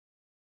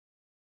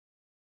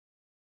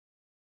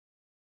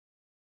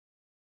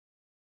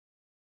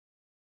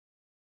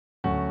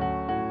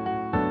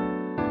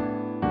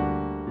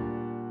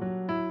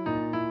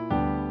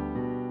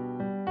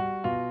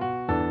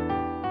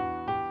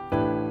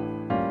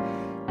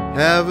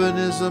Heaven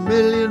is a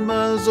million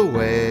miles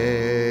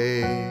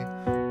away,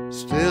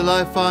 still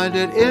I find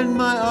it in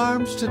my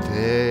arms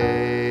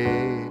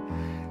today.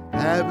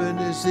 Heaven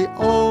is the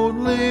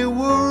only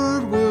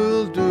word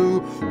will do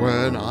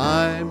when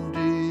I'm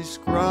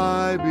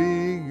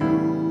describing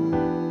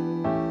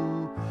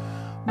you.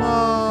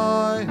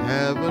 My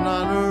heaven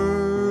on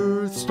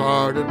earth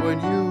started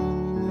when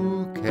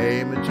you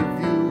came into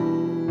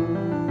view.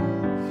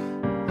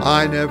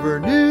 I never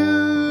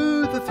knew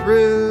the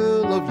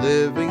thrill of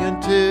living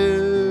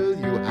until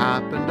you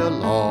happened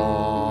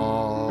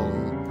along.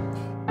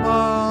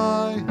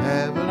 My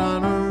heaven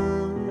on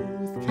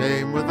earth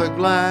came with a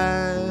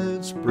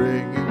glance,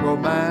 bringing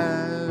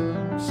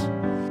romance.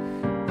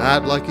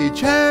 That lucky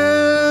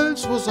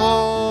chance was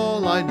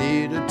all I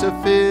needed to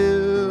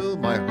fill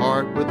my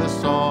heart with a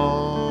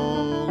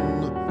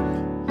song.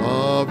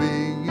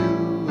 Loving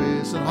you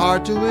isn't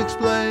hard to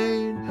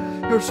explain.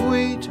 You're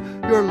sweet,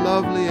 you're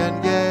lovely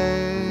and gay.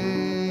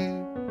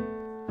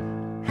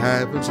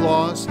 Heaven's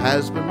loss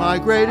has been my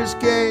greatest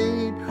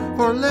gain,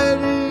 for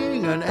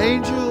letting an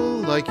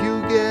angel like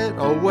you get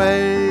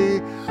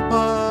away.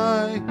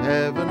 My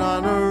heaven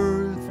on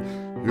earth,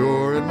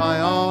 you're in my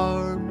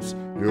arms,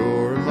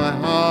 you're in my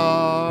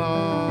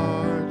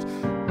heart.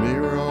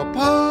 Near or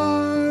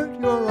apart,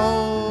 you're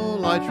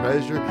all I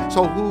treasure,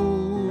 so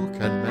who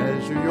can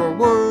measure your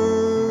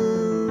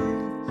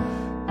worth?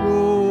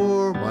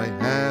 You're my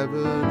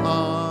heaven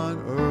on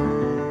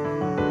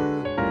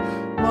earth.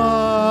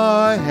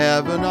 My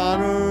heaven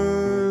on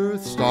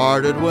earth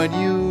started when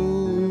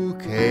you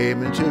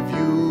came into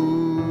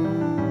view.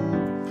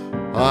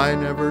 I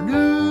never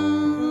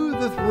knew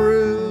the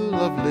thrill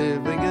of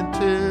living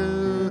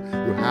until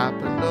you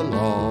happened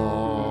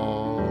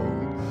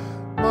along.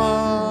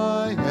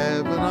 My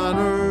heaven on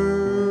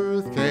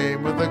earth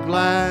came with a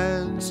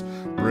glance,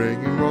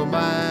 bringing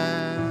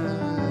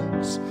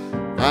romance.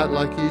 That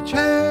lucky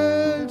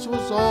chance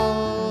was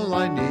all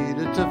I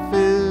needed to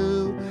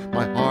fill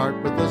my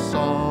heart with a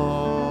song.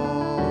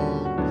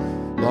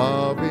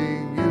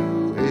 Loving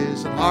you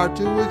isn't hard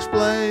to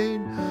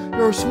explain.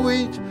 You're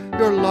sweet,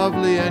 you're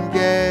lovely and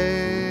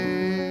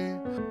gay.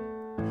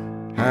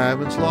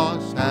 Heaven's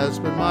loss has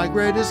been my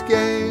greatest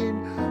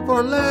gain,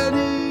 for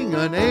letting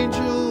an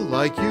angel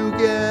like you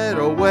get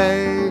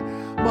away.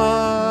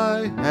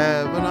 My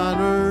heaven on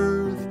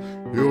earth,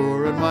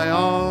 you're in my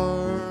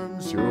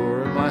arms,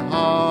 you're in my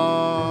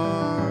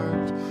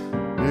heart.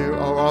 Near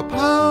or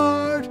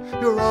apart,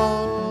 you're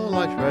all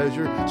I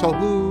treasure, so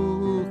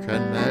who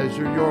can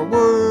measure your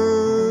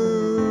worth?